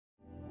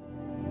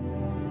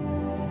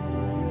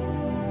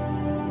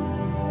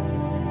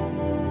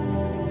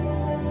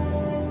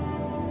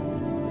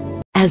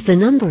As the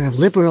number of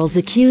liberals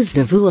accused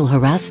of UL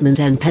harassment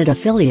and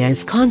pedophilia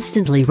is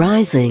constantly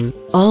rising,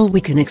 all we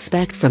can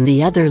expect from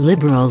the other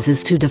liberals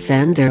is to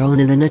defend their own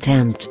in an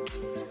attempt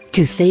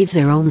to save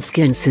their own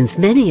skin, since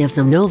many of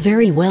them know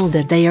very well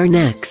that they are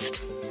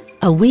next.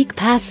 A week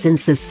passed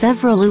since the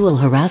several UL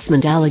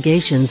harassment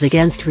allegations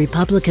against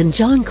Republican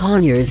John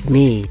Conyers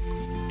me.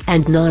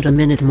 And not a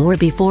minute more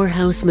before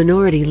House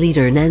Minority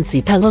Leader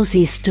Nancy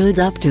Pelosi stood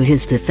up to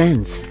his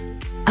defense.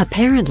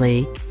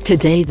 Apparently,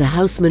 today the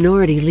House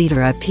Minority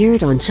Leader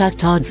appeared on Chuck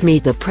Todd's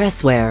Meet the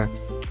Press, where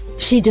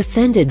she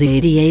defended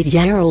the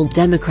 88-year-old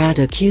Democrat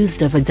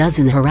accused of a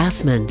dozen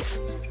harassments.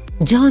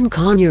 John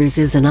Conyers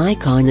is an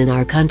icon in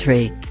our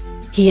country.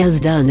 He has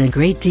done a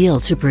great deal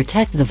to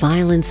protect the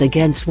Violence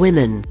Against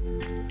Women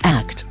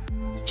Act,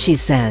 she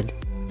said.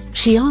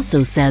 She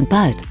also said,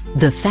 but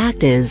the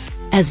fact is,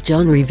 as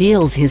John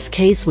reveals his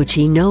case, which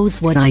he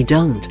knows what I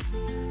don't,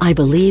 I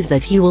believe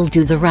that he will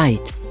do the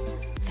right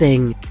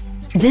thing.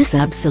 This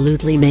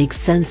absolutely makes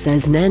sense,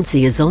 as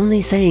Nancy is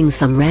only saying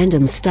some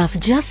random stuff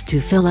just to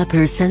fill up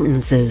her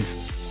sentences.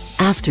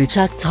 After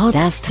Chuck Todd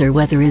asked her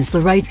whether it is the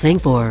right thing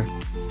for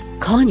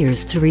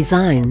Conyers to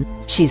resign,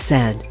 she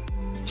said,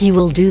 "He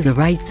will do the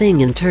right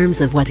thing in terms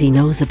of what he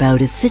knows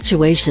about his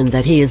situation,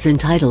 that he is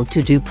entitled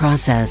to due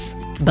process,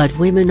 but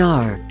women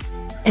are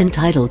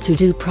entitled to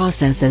due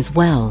process as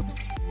well."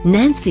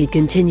 Nancy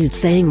continued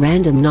saying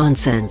random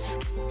nonsense.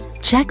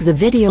 Check the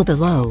video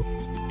below.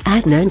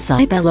 At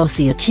Nancy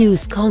Pelosi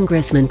accused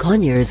Congressman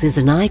Conyers is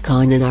an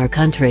icon in our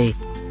country.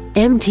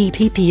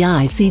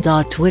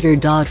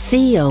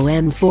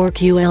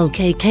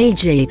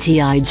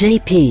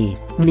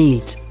 mtppic.twitter.com/4qlkkjtijp,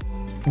 Meet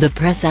the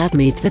Press at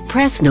Meet the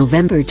Press,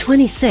 November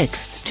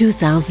 26,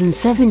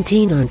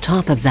 2017. On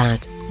top of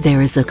that,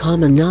 there is a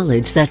common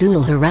knowledge that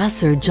UL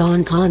harasser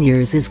John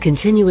Conyers is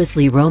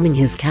continuously roaming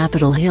his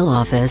Capitol Hill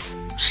office,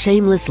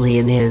 shamelessly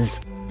in his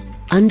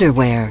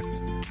underwear.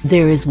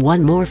 There is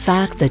one more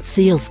fact that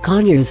seals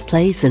Conyers'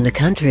 place in the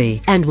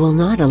country and will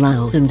not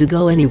allow him to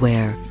go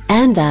anywhere,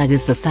 and that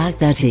is the fact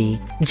that he,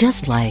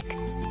 just like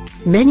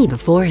many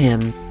before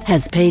him,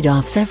 has paid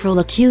off several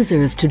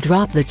accusers to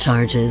drop the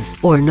charges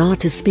or not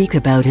to speak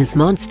about his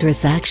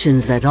monstrous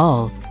actions at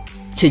all.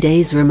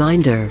 Today's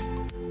reminder: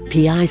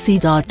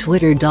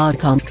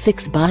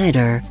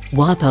 pic.twitter.com/6biter,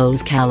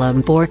 Wapos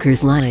Callum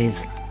Borkers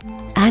Lies.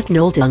 At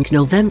Noldunk,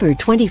 November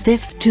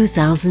 25,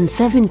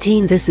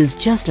 2017. This is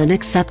just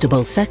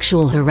unacceptable.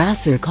 Sexual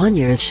harasser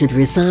Conyers should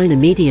resign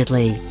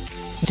immediately.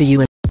 Do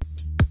you